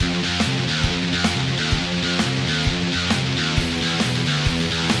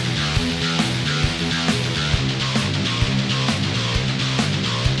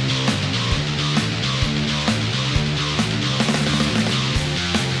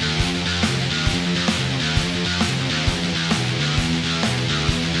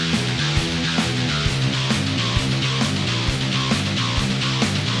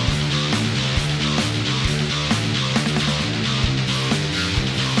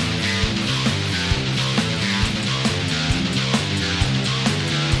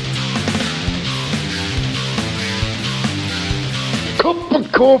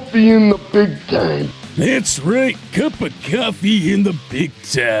coffee in the big time. That's right, cup of coffee in the big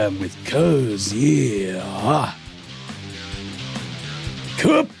time with Cuz, yeah.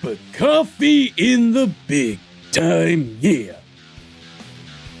 Cup of coffee in the big time, yeah.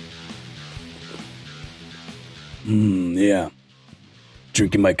 Yeah.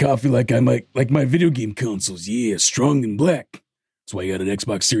 Drinking my coffee like my video game consoles, yeah, strong and black. That's why I got an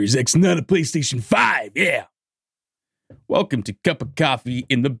Xbox Series X, not a PlayStation 5, yeah. Welcome to Cup of Coffee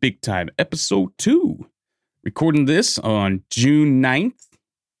in the Big Time, episode 2. Recording this on June 9th.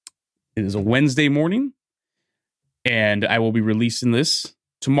 It is a Wednesday morning, and I will be releasing this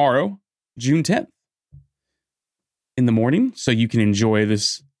tomorrow, June 10th, in the morning, so you can enjoy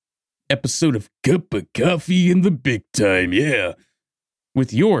this episode of Cup of Coffee in the Big Time, yeah,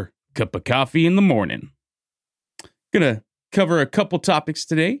 with your cup of coffee in the morning. Gonna cover a couple topics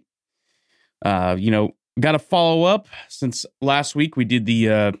today. Got to follow up since last week we did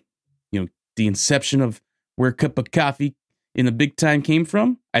the inception of where Cup of Coffee in the Big Time came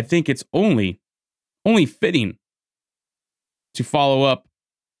from. I think it's only fitting to follow up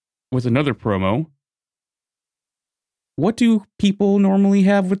with another promo. What do people normally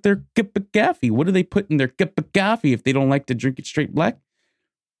have with their cup of coffee? What do they put in their cup of coffee if they don't like to drink it straight black?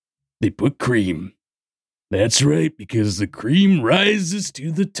 They put cream. That's right, because the cream rises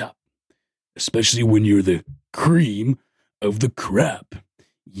to the top. Especially when you're the cream of the crop.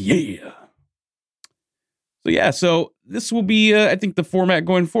 Yeah. So this will be, I think, the format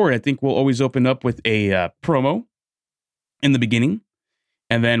going forward. I think we'll always open up with a promo in the beginning,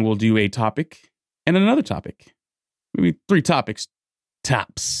 and then we'll do a topic and another topic. Maybe 3 topics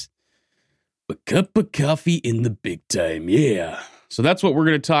tops. A cup of coffee in the big time, yeah. So that's what we're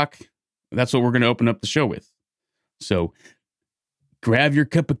going to talk. That's what we're going to open up the show with. So grab your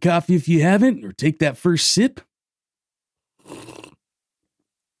cup of coffee if you haven't, or take that first sip.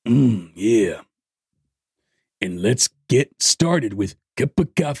 Yeah. And let's get started with Cup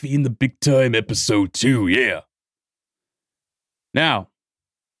of Coffee in the Big Time episode 2, yeah. Now,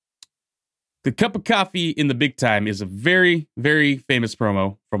 the Cup of Coffee in the Big Time is a very, very famous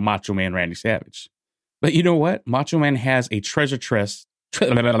promo from Macho Man Randy Savage. But you know what? Macho Man has a treasure chest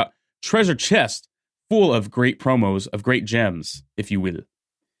full of great promos, of great gems, if you will.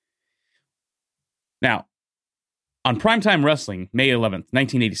 Now, on Primetime Wrestling, May 11th,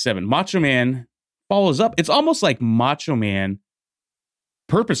 1987, Macho Man follows up. It's almost like Macho Man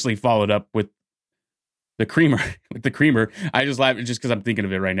purposely followed up with the creamer. With the creamer. I just laugh just because I'm thinking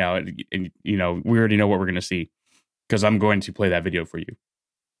of it right now. And, we already know what we're going to see because I'm going to play that video for you.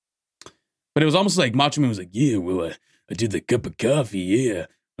 But it was almost like Macho Man was like, yeah, well, I did the cup of coffee, yeah.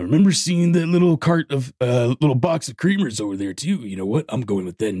 I remember seeing that little cart of, little box of creamers over there, too. You know what? I'm going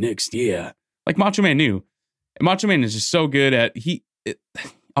with that next, yeah. Like Macho Man knew. And Macho Man is just so good at,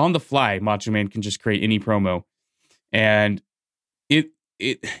 on the fly, Macho Man can just create any promo. And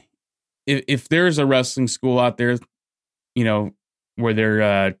if there's a wrestling school out there, where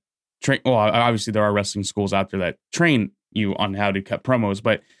they're, obviously there are wrestling schools out there that train you on how to cut promos,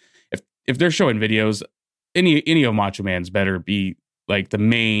 but if they're showing videos, any of Macho Man's better be like the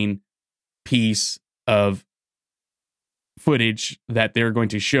main piece of footage that they're going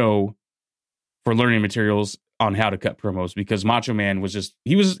to show for learning materials on how to cut promos, because Macho Man was just,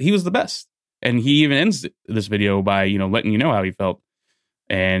 he was the best. And he even ends this video by, letting you know how he felt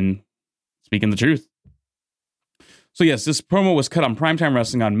and speaking the truth. So yes, this promo was cut on Primetime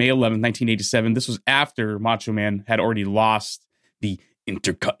Wrestling on May 11th, 1987. This was after Macho Man had already lost the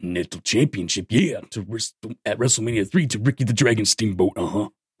Intercontinental Championship, yeah, at WrestleMania 3 to Ricky the Dragon Steamboat,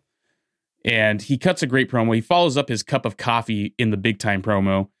 And he cuts a great promo. He follows up his cup of coffee in the Big Time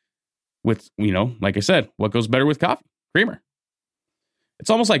promo with, like I said, what goes better with coffee? Creamer. It's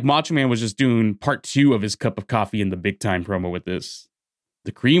almost like Macho Man was just doing part 2 of his cup of coffee in the Big Time promo with this.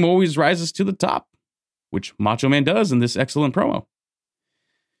 The cream always rises to the top, which Macho Man does in this excellent promo.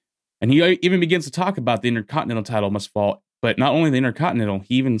 And he even begins to talk about the Intercontinental title must fall. But not only the Intercontinental,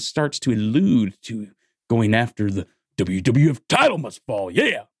 he even starts to allude to going after the WWF title must fall.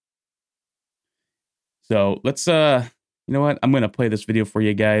 Yeah. So let's, you know what? I'm going to play this video for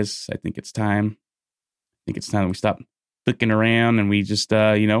you guys. I think it's time. That we stop clicking around and we just,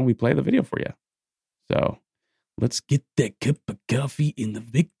 we play the video for you. So let's get that cup of coffee in the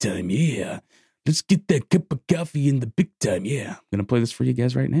big time. Yeah. Let's get that cup of coffee in the big time. Yeah. I'm going to play this for you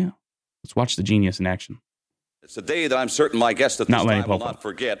guys right now. Let's watch the genius in action. It's a day that I'm certain my guest at this time will not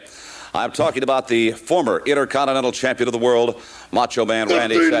forget. I'm talking about the former Intercontinental Champion of the world, Macho Man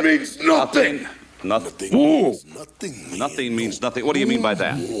Randy Savage. Means nothing. Nothing. Nothing means nothing. What do you mean by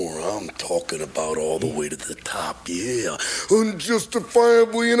that? More. I'm talking about all the way to the top, yeah.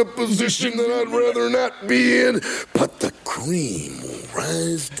 Unjustifiably in a position that I'd rather not be in. But the cream will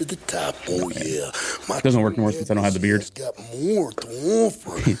rise to the top, oh yeah. Doesn't work more since I don't have the beard. Got more to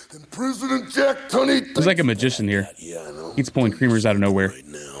offer than President Jack Tunney. He's like a magician here. He's pulling creamers out of nowhere. Right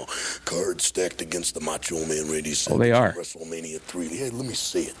now. Cards stacked against the Macho Man Randy Savage. Oh, they are. WrestleMania 3. Hey, let me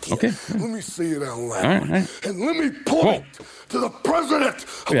say it. Yeah. Okay. Let me say it out loud. All right. And let me point to the president.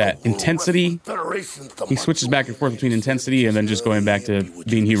 Look at that. Intensity. He switches back and forth between intensity and then just going back to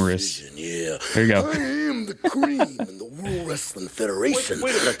being humorous. Yeah. There you go. I am the cream in the World Wrestling Federation.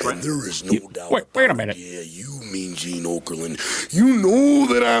 Wait a minute, and there is no doubt. Wait a minute. Yeah, you mean Gene Okerlund. You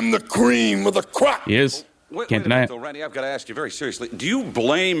know that I'm the cream of the crop. He is. Can't deny it. Though, Randy, I've got to ask you very seriously. Do you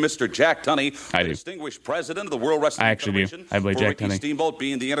blame Mr. Jack Tunney, I the do. distinguished president of the World Wrestling Federation, I blame for Jack Ricky Tunney. Steamboat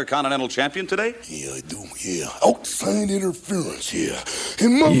being the Intercontinental Champion today? Yeah, I do, yeah. Outside interference, yeah.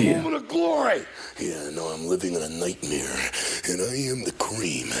 In my moment of glory. Yeah, no, I'm living in a nightmare. And I am the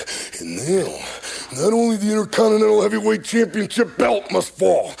cream. And now, not only the Intercontinental Heavyweight Championship belt must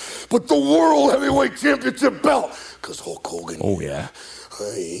fall, but the World Heavyweight Championship belt. Because Hulk Hogan. Oh, yeah.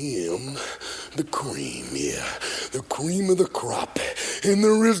 I am the cream, yeah. The cream of the crop. And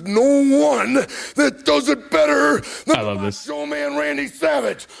there is no one that does it better than I love this. Macho Man Randy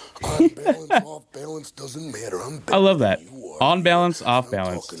Savage. On balance, off balance, doesn't matter. I love that. On balance, off I'm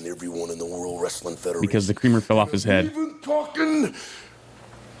balance. talking to everyone in the World Wrestling Federation. Because the creamer fell off his head. Even talking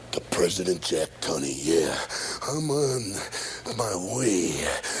to President Jack Tunney, yeah. I'm on my way.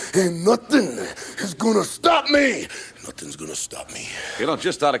 And nothing is gonna stop me. Nothing's gonna stop me. You know,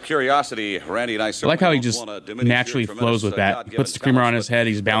 just out of curiosity, Randy and I I like how he just naturally flows with that. He puts the creamer on his head,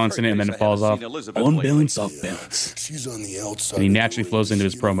 he's balancing it, and then it falls off. On balance, off balance. She's on the outside. And he naturally flows into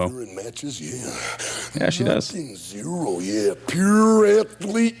his promo. In matches, yeah. Yeah, she does. Nothing zero, yeah. Pure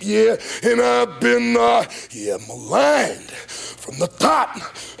athlete, yeah. And I've been, maligned from the top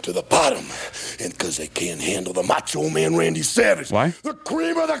to the bottom. And because they can't handle the Macho Man Randy Savage. Why? The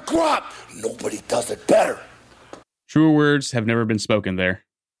cream of the crop. Nobody does it better. Truer words have never been spoken there.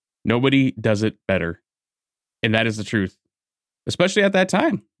 Nobody does it better. And that is the truth. Especially at that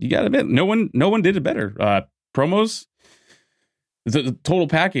time. You gotta admit, no one did it better. Promos, the total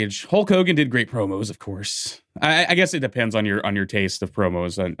package. Hulk Hogan did great promos, of course. I guess it depends on your taste of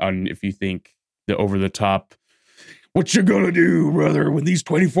promos, on if you think the over the top, what you gonna do, brother, with these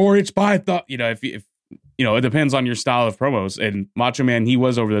 24-inch python? If it depends on your style of promos. And Macho Man, he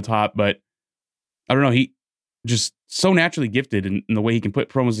was over the top, but I don't know, he just so naturally gifted in the way he can put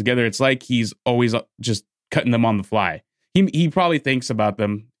promos together. It's like he's always just cutting them on the fly. He probably thinks about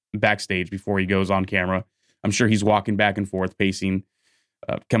them backstage before he goes on camera. I'm sure he's walking back and forth, pacing,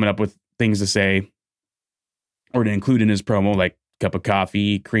 coming up with things to say or to include in his promo, like cup of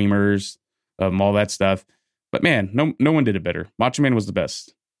coffee, creamers, all that stuff. But man, no one did it better. Macho Man was the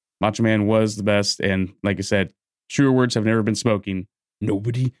best. Macho Man was the best. And like I said, truer words have never been spoken.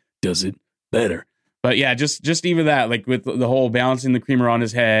 Nobody does it better. But yeah, just even that, like with the whole balancing the creamer on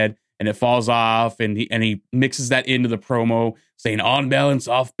his head and it falls off, and he mixes that into the promo, saying on balance,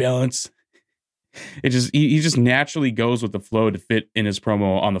 off balance. It just he just naturally goes with the flow to fit in his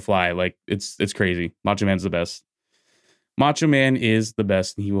promo on the fly. Like it's crazy. Macho Man's the best. Macho Man is the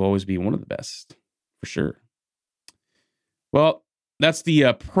best, and he will always be one of the best for sure. Well, that's the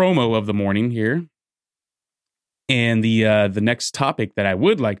promo of the morning here, and the next topic that I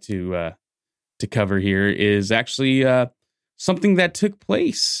would like to cover here is actually something that took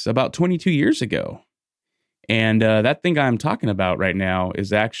place about 22 years ago. And that thing I'm talking about right now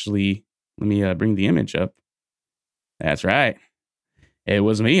is actually, let me bring the image up. That's right. It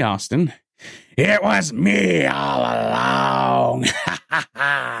was me, Austin. It was me all along.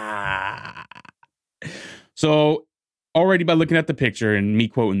 So already by looking at the picture and me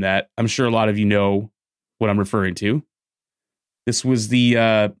quoting that, I'm sure a lot of you know what I'm referring to. This was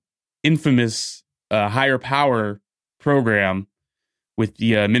the infamous higher power program with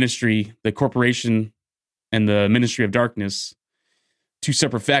the ministry, the corporation, and the Ministry of Darkness, two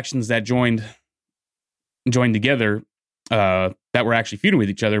separate factions that joined together that were actually feuding with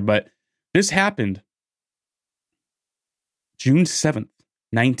each other. But this happened June 7th,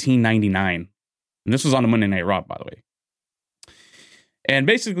 1999. And this was on a Monday Night Raw, by the way. And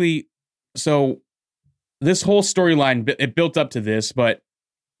basically, so this whole storyline, it built up to this, but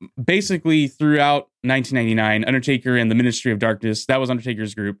basically throughout 1999, Undertaker and the Ministry of Darkness, that was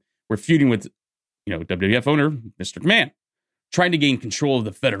Undertaker's group, were feuding with, WWF owner, Mr. McMahon, trying to gain control of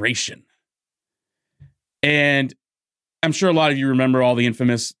the Federation. And I'm sure a lot of you remember all the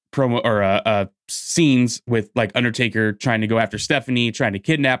infamous promo or scenes with like Undertaker trying to go after Stephanie, trying to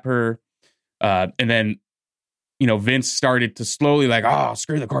kidnap her. And then, Vince started to slowly like,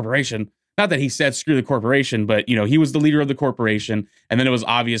 screw the corporation. Not that he said screw the corporation, but, he was the leader of the corporation. And then it was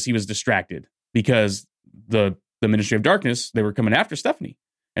obvious he was distracted because the Ministry of Darkness, they were coming after Stephanie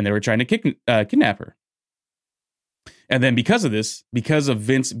and they were trying to kidnap her. And then because of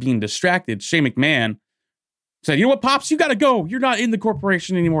Vince being distracted, Shane McMahon said, you know what, Pops, you got to go. You're not in the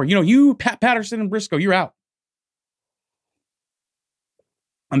corporation anymore. You, Pat Patterson and Briscoe, you're out.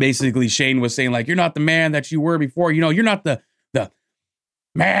 And basically Shane was saying like, you're not the man that you were before. You're not the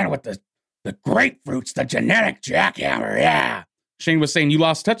man with the grapefruits, the genetic jackhammer. Yeah. Shane was saying you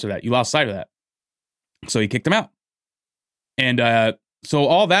lost touch of that. You lost sight of that. So he kicked him out. And so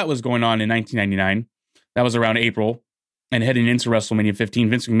all that was going on in 1999. That was around April. And heading into WrestleMania 15,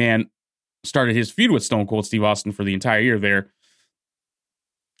 Vince McMahon started his feud with Stone Cold Steve Austin for the entire year there.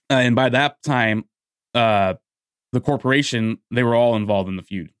 And by that time, the corporation, they were all involved in the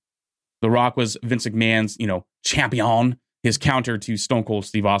feud. The Rock was Vince McMahon's, champion, his counter to Stone Cold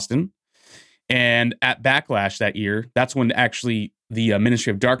Steve Austin. And at Backlash that year, that's when actually the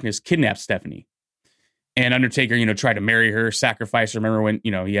Ministry of Darkness kidnapped Stephanie. And Undertaker, tried to marry her, sacrifice her. Remember when,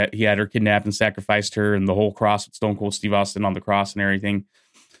 he had her kidnapped and sacrificed her and the whole cross with Stone Cold Steve Austin on the cross and everything.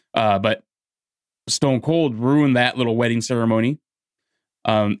 But Stone Cold ruined that little wedding ceremony.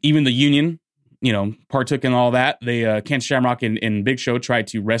 Even the Union, partook in all that. They, Ken Shamrock and Big Show tried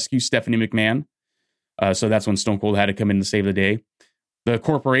to rescue Stephanie McMahon. So that's when Stone Cold had to come in to save the day. The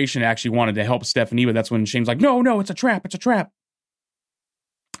corporation actually wanted to help Stephanie, but that's when Shane's like, no, it's a trap. It's a trap.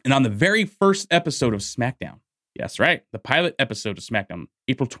 And on the very first episode of SmackDown, yes, right, the pilot episode of SmackDown,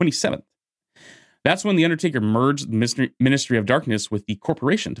 April 27th, that's when The Undertaker merged the Ministry of Darkness with the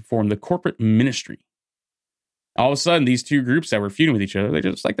corporation to form the Corporate Ministry. All of a sudden, these two groups that were feuding with each other,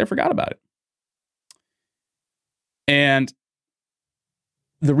 they forgot about it. And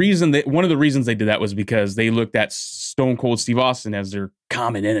one of the reasons they did that was because they looked at Stone Cold Steve Austin as their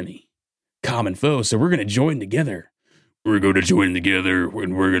common enemy, common foe. So we're going to join together. We're going to join together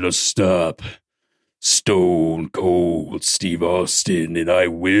and we're going to stop Stone Cold Steve Austin, and I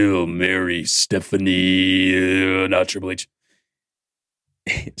will marry Stephanie, not Triple H.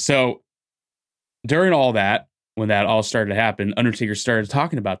 So during all that, when that all started to happen, Undertaker started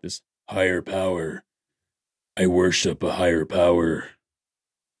talking about this higher power. I worship a higher power.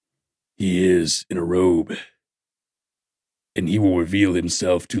 He is in a robe, and he will reveal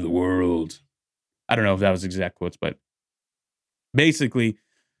himself to the world. I don't know if that was exact quotes, but basically,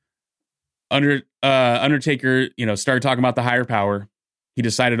 Undertaker, started talking about the higher power. He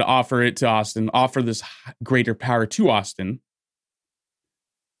decided to offer it to Austin, offer this greater power to Austin.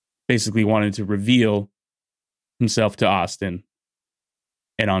 Basically wanted to reveal himself to Austin.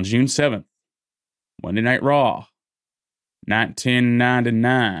 And on June 7th, Monday Night Raw,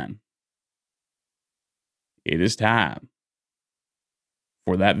 1999, it is time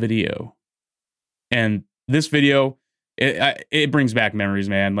for that video. And this video, it brings back memories,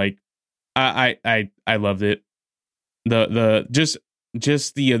 man. Like, I loved it. Just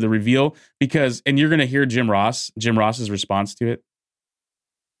the reveal, because, and you're gonna hear Jim Ross's response to it.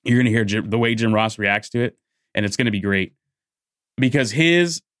 You're gonna hear the way Jim Ross reacts to it, and it's gonna be great because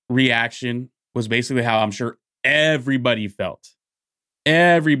his reaction was basically how I'm sure everybody felt.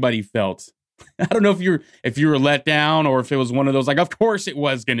 Everybody felt. I don't know if you were let down or if it was one of those like, of course it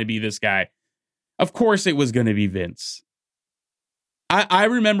was gonna be this guy. Of course it was gonna be Vince. I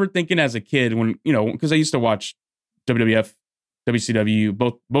remember thinking as a kid when, because I used to watch WWF, WCW,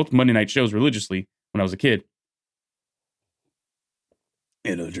 both Monday night shows religiously when I was a kid.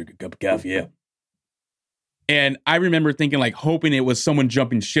 And I'll drink a cup of coffee, yeah. And I remember thinking, like, hoping it was someone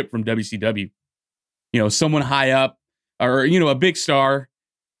jumping ship from WCW. Someone high up or, a big star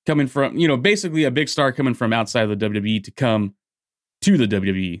coming from, basically a big star coming from outside of the WWE to come to the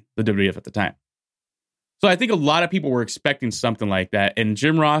WWE, the WWF at the time. So I think a lot of people were expecting something like that. And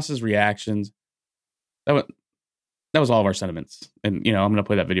Jim Ross's reactions, that was all of our sentiments. And, I'm going to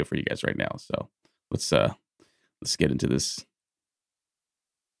play that video for you guys right now. So let's get into this.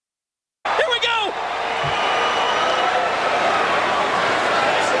 Here we go!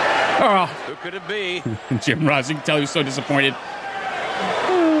 Oh. Who could it be? Jim Ross, you can tell he was so disappointed.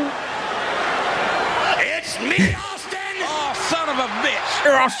 It's me, Austin! Oh, son of a bitch!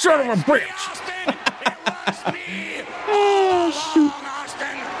 You're a son of a bitch! Oh, shoot.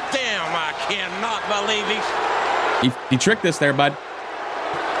 Damn, I cannot believe he tricked us there, bud.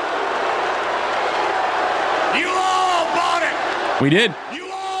 You all bought it! We did.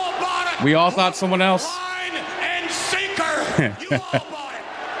 You all bought it! We all thought someone else. Line and sinker! You all bought it!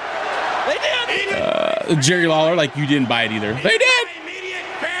 Jerry Lawler, like, you didn't buy it either. They did. My immediate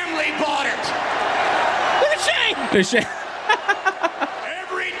family bought it. Look at Shane. There's Shane.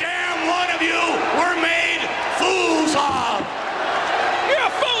 Every damn one of you were made fools of. You're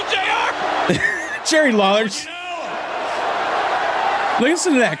a fool, JR. Jerry Lawler's. You know,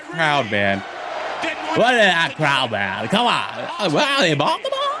 Listen to that crowd, man. What is that crowd, man? Come on. Well, they bought the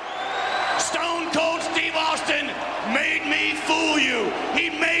ball. Stone Cold Steve Austin made me fool you.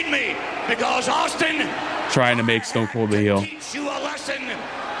 He made me because Austin Trying to make Stone Cold the heel. teach you a lesson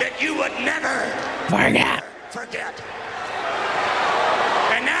that you would never forget.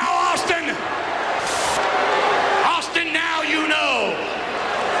 And now, Austin, now you know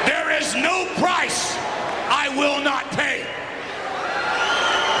there is no price I will not pay.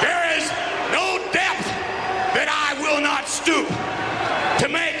 There is no depth that I will not stoop to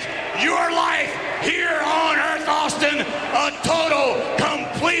make your life here on Earth, Austin, a total,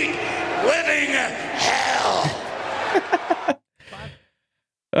 complete, living hell.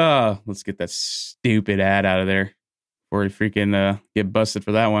 Let's get that stupid ad out of there before we freaking get busted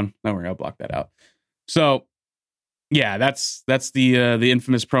for that one. No, we're gonna block that out. So, yeah, that's the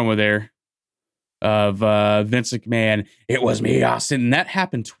infamous promo there of Vince McMahon. It was me, Austin, and that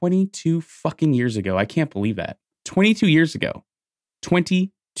happened 22 fucking years ago. I can't believe that. 22 years ago.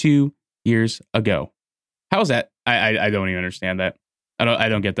 22 years ago. How is that? I don't even understand that. I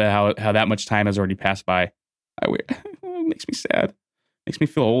don't get that. How that much time has already passed by. It makes me sad. Makes me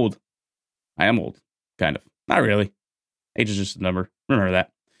feel old. I am old, kind of. Not really. Age is just a number. Remember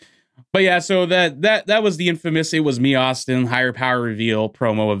that. But yeah, so that was the infamous "It Was Me, Austin" higher power reveal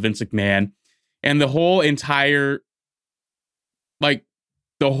promo of Vince McMahon, and the whole entire thing,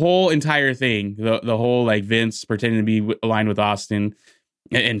 the whole like Vince pretending to be aligned with Austin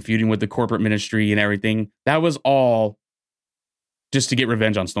and feuding with the corporate ministry and everything. That was all just to get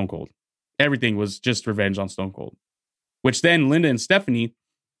revenge on Stone Cold. Everything was just revenge on Stone Cold. Which then Linda and Stephanie,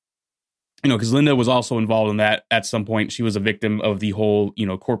 because Linda was also involved in that at some point. She was a victim of the whole,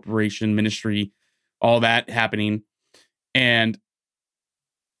 corporation ministry, all that happening. And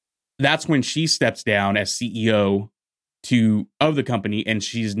that's when she steps down as CEO of the company, and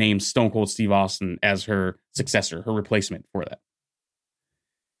she's named Stone Cold Steve Austin as her successor, her replacement for that.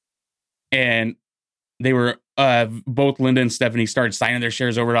 And they were, both Linda and Stephanie started signing their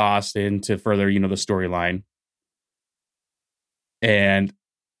shares over to Austin to further, the storyline. And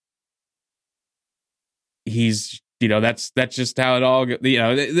he's, that's just how it all,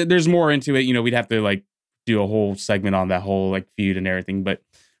 there's more into it. We'd have to like do a whole segment on that whole like feud and everything, but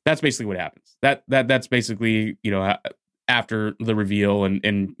that's basically what happens. That's basically, after the reveal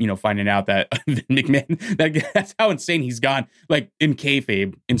and finding out that McMahon, that's how insane he's gone, like in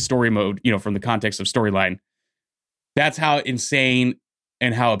kayfabe, in story mode, from the context of storyline. That's how insane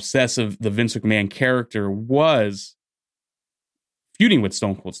and how obsessive the Vince McMahon character was feuding with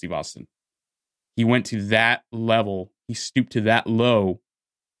Stone Cold Steve Austin. He went to that level. He stooped to that low,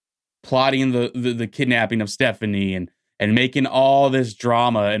 plotting the kidnapping of Stephanie and making all this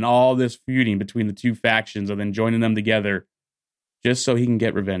drama and all this feuding between the two factions and then joining them together just so he can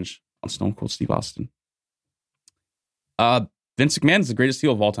get revenge on Stone Cold Steve Austin. Vince McMahon is the greatest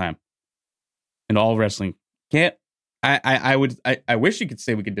heel of all time in all wrestling. I wish you could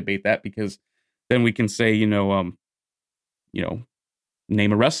say we could debate that, because then we can say,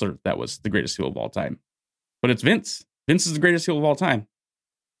 name a wrestler that was the greatest heel of all time. But it's Vince. Vince is the greatest heel of all time.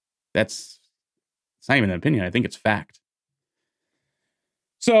 It's not even an opinion. I think it's fact.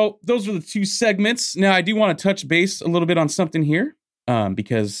 So those are the two segments. Now, I do want to touch base a little bit on something here,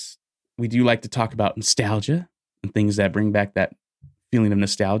 because we do like to talk about nostalgia and things that bring back that feeling of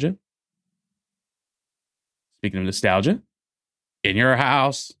nostalgia. Speaking of nostalgia, In Your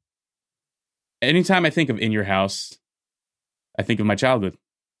House. Anytime I think of In Your House, I think of my childhood.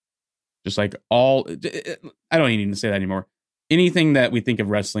 Just like I don't even need to say that anymore. Anything that we think of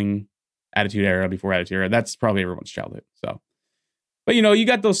wrestling, Attitude Era, before Attitude Era, that's probably everyone's childhood. So, but you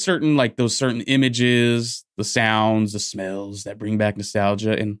got those certain images, the sounds, the smells that bring back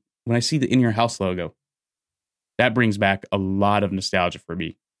nostalgia. And when I see the In Your House logo, that brings back a lot of nostalgia for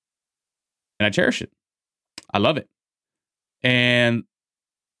me. And I cherish it. I love it. And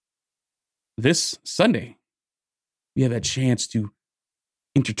this Sunday, we have a chance to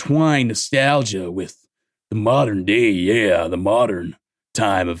intertwine nostalgia with the modern day, the modern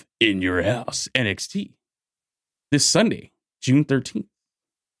time of In Your House, NXT. This Sunday, June 13th,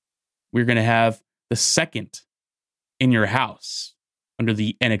 we're going to have the second In Your House under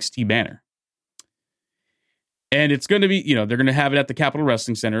the NXT banner. And it's going to be, they're going to have it at the Capitol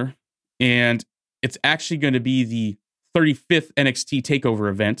Wrestling Center. And it's actually going to be the 35th NXT TakeOver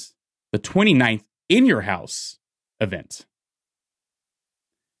event the 29th In Your House event.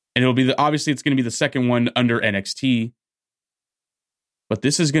 And it'll be obviously it's going to be the second one under NXT. But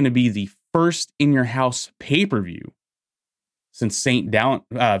this is going to be the first In Your House pay-per-view since St.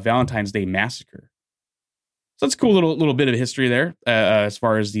 Valentine's Day Massacre. So that's a cool little bit of history there as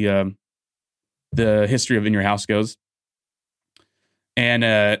far as the history of In Your House goes. And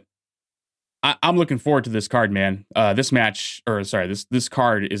I'm looking forward to this card, man. This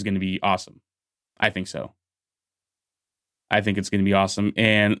card is going to be awesome. I think so. I think it's going to be awesome.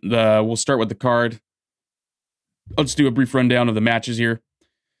 And we'll start with the card. Let's do a brief rundown of the matches here.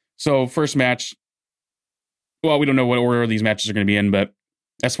 So first match, well, we don't know what order these matches are going to be in, but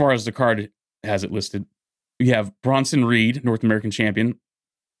as far as the card has it listed, we have Bronson Reed, North American champion,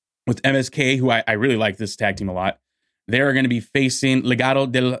 with MSK, who I really like this tag team a lot. They're going to be facing Legado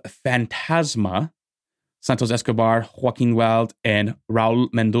del Fantasma, Santos Escobar, Joaquin Wilde, and Raul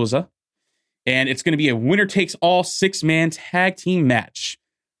Mendoza. And it's going to be a winner-takes-all 6-man tag team match.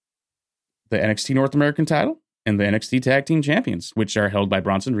 The NXT North American title and the NXT Tag Team Champions, which are held by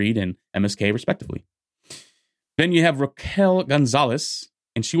Bronson Reed and MSK, respectively. Then you have Raquel Gonzalez,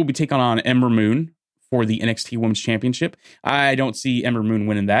 and she will be taking on Ember Moon for the NXT Women's Championship. I don't see Ember Moon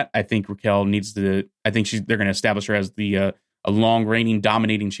winning that. I think Raquel needs to... I think they're going to establish her as a long-reigning,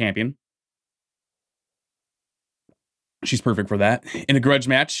 dominating champion. She's perfect for that. In a grudge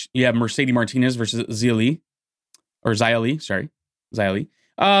match, you have Mercedes Martinez versus Xia Li.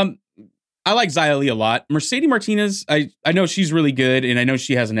 I like Xia Li a lot. Mercedes Martinez, I know she's really good, and I know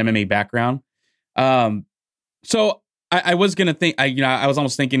she has an MMA background. So I was going to think... I was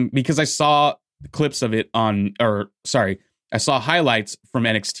almost thinking, because I saw clips of it I saw highlights from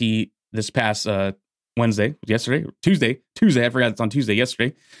NXT this past Tuesday. I forgot it's on Tuesday,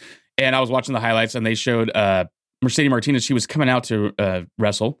 yesterday. And I was watching the highlights, and they showed Mercedes Martinez. She was coming out to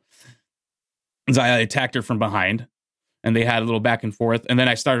wrestle. Xia attacked her from behind, and they had a little back and forth. And then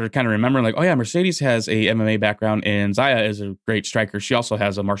I started kind of remembering, like, oh yeah, Mercedes has a MMA background, and Xia is a great striker. She also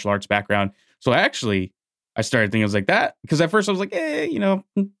has a martial arts background. So I started thinking, I was like that, because at first I was like,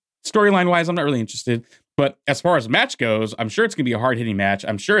 storyline wise, I'm not really interested. But as far as the match goes, I'm sure it's going to be a hard hitting match.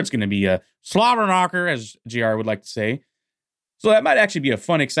 I'm sure it's going to be a slobber knocker, as GR would like to say. So that might actually be a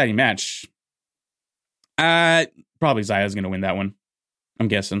fun, exciting match. Probably Xia is going to win that one, I'm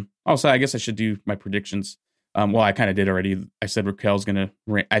guessing. Also, I guess I should do my predictions. Well, I kind of did already. I said Raquel's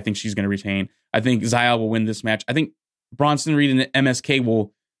I think she's going to retain. I think Xia will win this match. I think Bronson Reed and MSK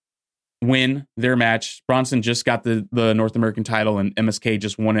will win their match. Bronson just got the North American title, and MSK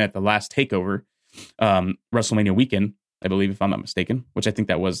just won it at the last TakeOver, WrestleMania weekend, I believe, if I'm not mistaken, which I think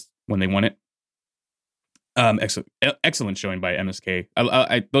that was when they won it. Excellent showing by MSK.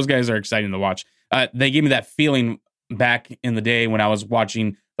 Those guys are exciting to watch. They gave me that feeling back in the day when I was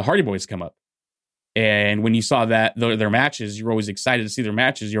watching the Hardy Boys come up. And when you saw that their matches, you're always excited to see their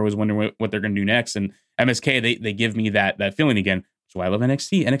matches. You're always wondering what they're going to do next. And MSK, they give me that feeling again. That's why I love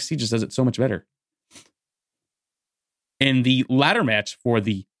NXT. NXT just does it so much better. In the ladder match for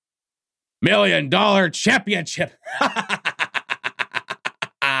the $1 Million Championship,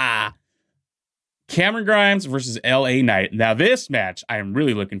 Cameron Grimes versus LA Knight. Now, this match I am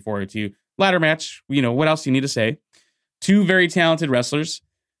really looking forward to. Ladder match, what else do you need to say? Two very talented wrestlers.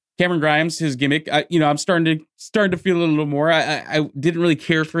 Cameron Grimes, his gimmick, I'm starting to feel a little more. I didn't really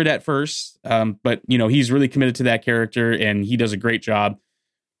care for it at first, but he's really committed to that character, and he does a great job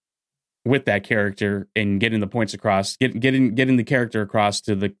with that character and getting the points across, getting the character across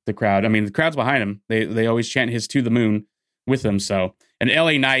to the crowd. I mean, the crowd's behind him. They always chant his "To the Moon" with him. So, and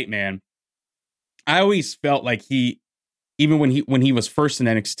LA Knight, man, I always felt like even when he was first in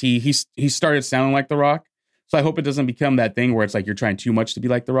NXT, he started sounding like The Rock. So I hope it doesn't become that thing where it's like you're trying too much to be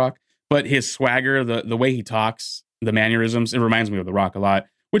like The Rock. But his swagger, the way he talks, the mannerisms, it reminds me of The Rock a lot,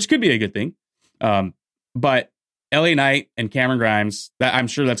 which could be a good thing. But LA Knight and Cameron Grimes, I'm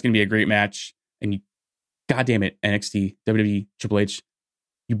sure that's going to be a great match. And God damn it, NXT, WWE, Triple H,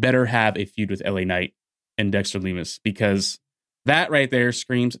 you better have a feud with LA Knight and Dexter Lumis, because that right there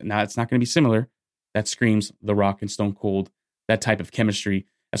screams, now it's not going to be similar. That screams The Rock and Stone Cold, that type of chemistry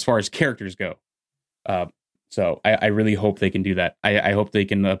as far as characters go. So I really hope they can do that. I hope they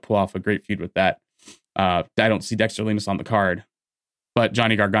can pull off a great feud with that. I don't see Dexter Lumis on the card, but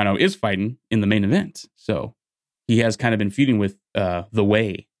Johnny Gargano is fighting in the main event. So he has kind of been feuding with The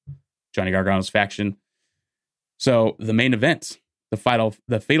Way, Johnny Gargano's faction. So the main event, the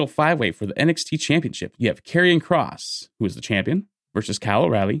fatal five-way for the NXT Championship. You have Karrion Kross, who is the champion, versus Kyle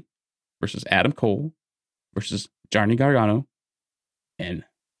O'Reilly, versus Adam Cole, versus Johnny Gargano, and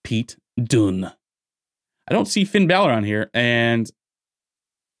Pete Dunne. I don't see Finn Balor on here, and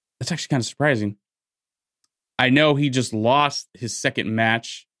That's actually kind of surprising. I know he just lost his second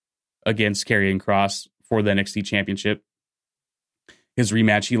match against Karrion Kross for the NXT Championship. His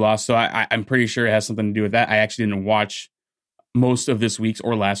rematch he lost, so I'm pretty sure it has something to do with that. I actually didn't watch most of this week's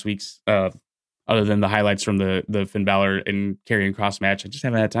or last week's, other than the highlights from the Finn Balor and Karrion Kross match. I just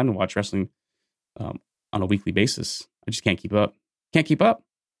haven't had time to watch wrestling on a weekly basis. I just can't keep up. Can't keep up.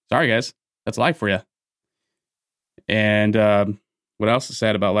 Sorry, guys. That's life for you. And what else is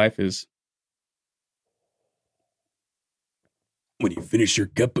sad about life is when you finish your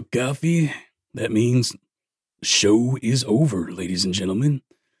cup of coffee, that means the show is over, ladies and gentlemen.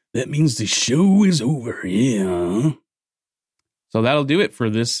 That means the show is over. Yeah. So that'll do it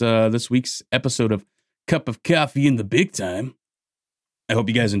for this week's episode of Cup of Coffee in the Big Time. I hope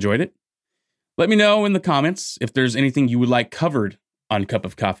you guys enjoyed it. Let me know in the comments if there's anything you would like covered on Cup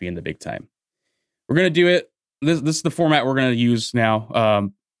of Coffee in the Big Time. We're going to do it. This is the format we're going to use now.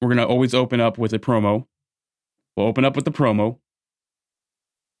 We're going to always open up with a promo. We'll open up with the promo.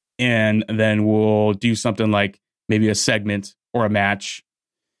 And then we'll do something like maybe a segment or a match.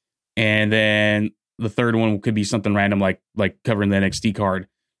 And then the third one could be something random like covering the NXT card.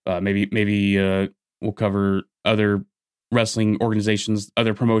 Maybe we'll cover other wrestling organizations,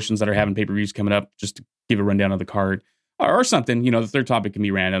 other promotions that are having pay-per-views coming up, just to give a rundown of the card or something. The third topic can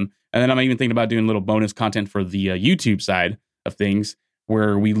be random. And then I'm even thinking about doing a little bonus content for the YouTube side of things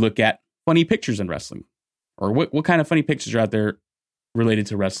where we look at funny pictures in wrestling or what kind of funny pictures are out there related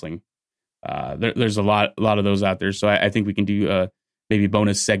to wrestling. There's a lot of those out there. So I think we can do maybe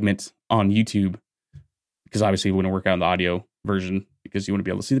bonus segment on YouTube because obviously we want to work out on the audio version because you want to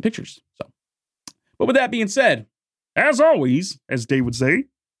be able to see the pictures. So, but with that being said, as always, as Dave would say,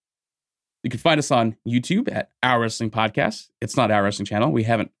 you can find us on YouTube at Our Wrestling Podcast. It's not Our Wrestling Channel. We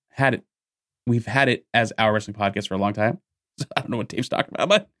haven't had it. We've had it as Our Wrestling Podcast for a long time. So I don't know what Dave's talking about,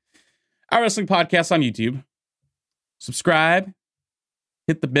 but Our Wrestling Podcast on YouTube. Subscribe.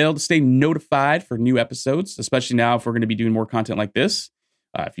 Hit the bell to stay notified for new episodes, especially now if we're going to be doing more content like this.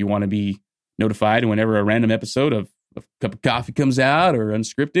 If you want to be notified whenever a random episode of Cup of Coffee comes out or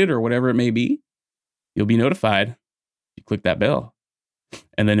Unscripted or whatever it may be, you'll be notified. You click that bell.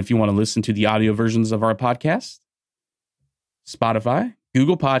 And then if you want to listen to the audio versions of our podcast, Spotify,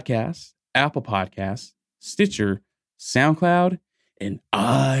 Google Podcasts, Apple Podcasts, Stitcher, SoundCloud, and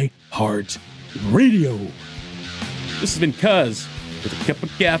iHeart Radio. This has been Cuz with a cup of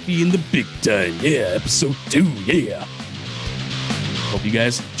coffee in the big time. Yeah, episode 2. Yeah. Hope you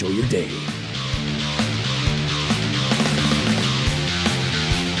guys enjoy your day.